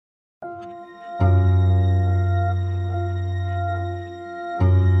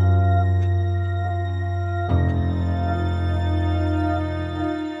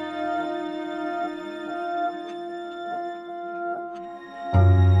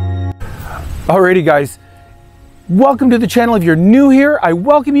Alrighty guys, welcome to the channel. If you're new here, I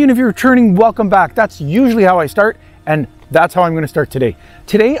welcome you, and if you're returning, welcome back. That's usually how I start, and that's how I'm going to start today.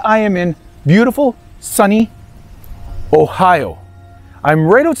 Today I am in beautiful, sunny Ohio. I'm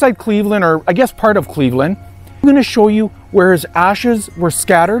right outside Cleveland, or I guess part of Cleveland. I'm going to show you where his ashes were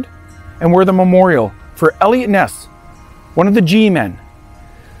scattered and where the memorial for Eliot Ness, one of the G-men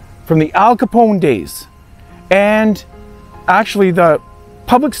from the Al Capone days, and actually the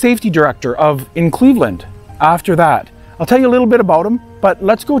public safety director in Cleveland after that. I'll tell you a little bit about him, but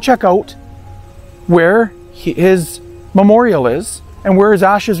let's go check out where his memorial is and where his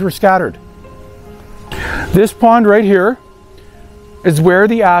ashes were scattered. This pond right here is where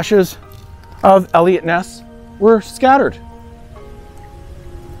the ashes of Eliot Ness were scattered.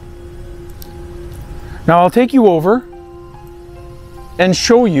 Now I'll take you over and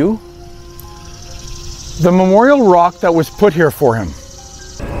show you the memorial rock that was put here for him.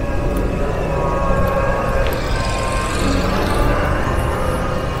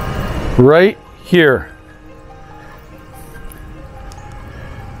 Right here.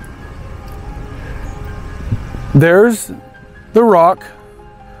 There's the rock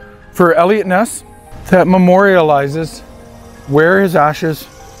for Eliot Ness that memorializes where his ashes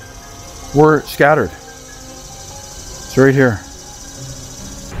were scattered. It's right here.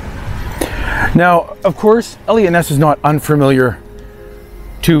 Now, of course, Eliot Ness is not unfamiliar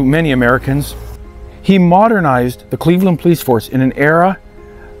to many Americans. He modernized the Cleveland police force in an era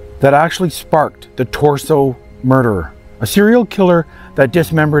that actually sparked the torso murderer, a serial killer that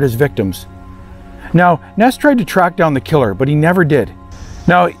dismembered his victims. Now, Ness tried to track down the killer, but he never did.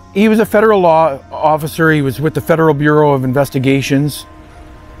 Now, he was a federal law officer. He was with the Federal Bureau of Investigations,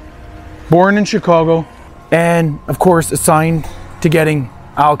 born in Chicago, and of course assigned to getting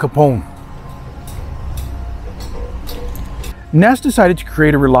Al Capone. Ness decided to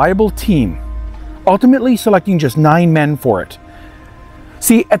create a reliable team, ultimately selecting just 9 men for it.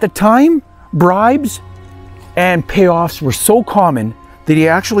 See, at the time, bribes and payoffs were so common that he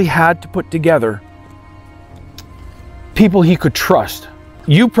actually had to put together people he could trust.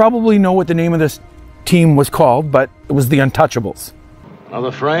 You probably know what the name of this team was called, but it was the Untouchables.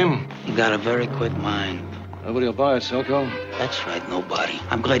 Another frame? You got a very quick mind. Nobody will buy it, Silco. That's right, nobody.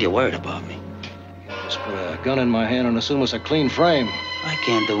 I'm glad you're worried about me. Just put a gun in my hand and assume it's a clean frame. I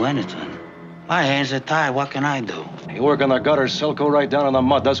can't do anything. My hands are tied. What can I do? You work in the gutters, Silco, right down in the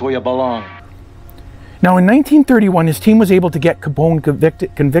mud. That's where you belong. Now, in 1931, his team was able to get Capone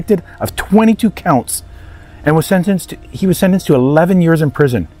convicted of 22 counts, and he was sentenced to 11 years in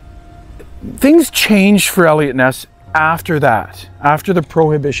prison. Things changed for Eliot Ness after that, after the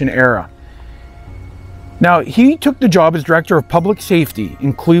Prohibition era. Now, he took the job as director of public safety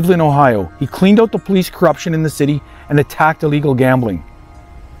in Cleveland, Ohio. He cleaned out the police corruption in the city and attacked illegal gambling.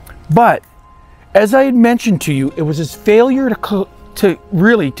 But as I had mentioned to you, it was his failure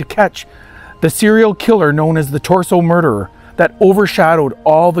to catch the serial killer known as the torso murderer that overshadowed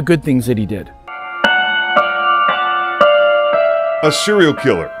all the good things that he did. A serial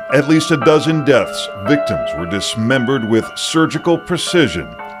killer, at least a dozen deaths. Victims were dismembered with surgical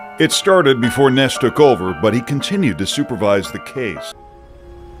precision. It started before Ness took over, but he continued to supervise the case.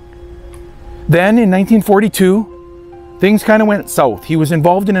 Then in 1942, things kind of went south. He was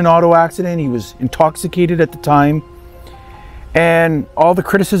involved in an auto accident. He was intoxicated at the time. And all the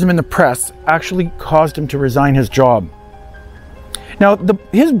criticism in the press actually caused him to resign his job. Now,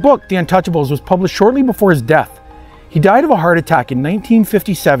 his book, The Untouchables, was published shortly before his death. He died of a heart attack in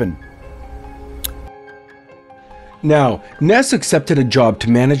 1957. Now, Ness accepted a job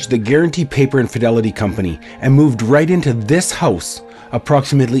to manage the Guarantee Paper and Fidelity Company and moved right into this house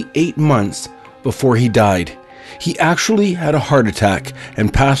approximately 8 months before he died. He actually had a heart attack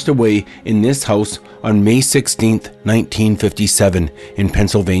and passed away in this house on May 16th, 1957 in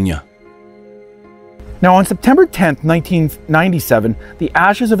Pennsylvania. Now on September 10th, 1997, the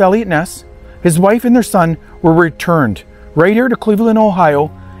ashes of Eliot Ness, his wife and their son were returned right here to Cleveland,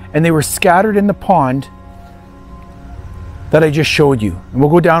 Ohio, and they were scattered in the pond that I just showed you. And we'll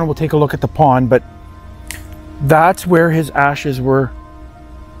go down and we'll take a look at the pond, but that's where his ashes were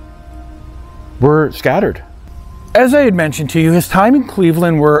scattered. As I had mentioned to you, his time in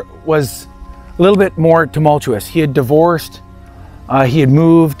Cleveland was a little bit more tumultuous. He had divorced, he had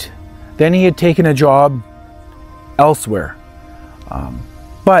moved, then he had taken a job elsewhere.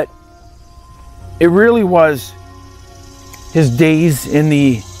 But it really was his days in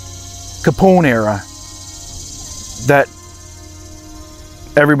the Capone era that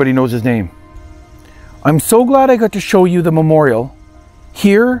everybody knows his name. I'm so glad I got to show you the memorial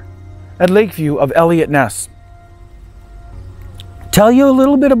here at Lakeview of Eliot Ness. Tell you a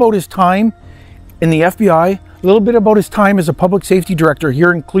little bit about his time in the FBI, a little bit about his time as a public safety director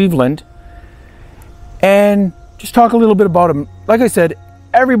here in Cleveland, and just talk a little bit about him. Like I said,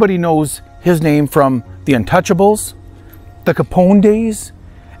 everybody knows his name from the Untouchables, the Capone days,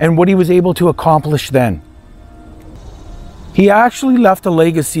 and what he was able to accomplish then. He actually left a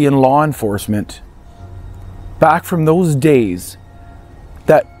legacy in law enforcement back from those days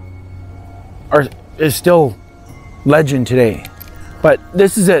that is still legend today. But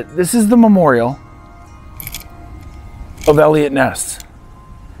this is it. This is the memorial of Eliot Ness.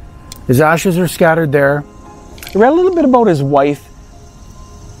 His ashes are scattered there. I read a little bit about his wife,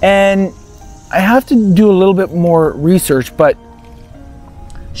 and I have to do a little bit more research, but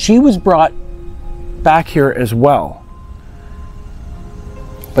she was brought back here as well.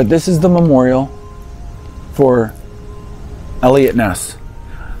 But this is the memorial for Eliot Ness.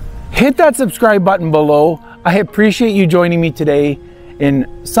 Hit that subscribe button below. I appreciate you joining me today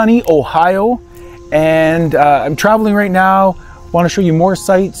in sunny Ohio, and I'm traveling right now. Want to show you more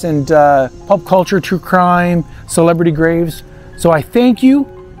sites and pop culture, true crime, celebrity graves. So I thank you.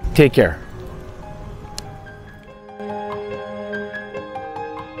 Take care.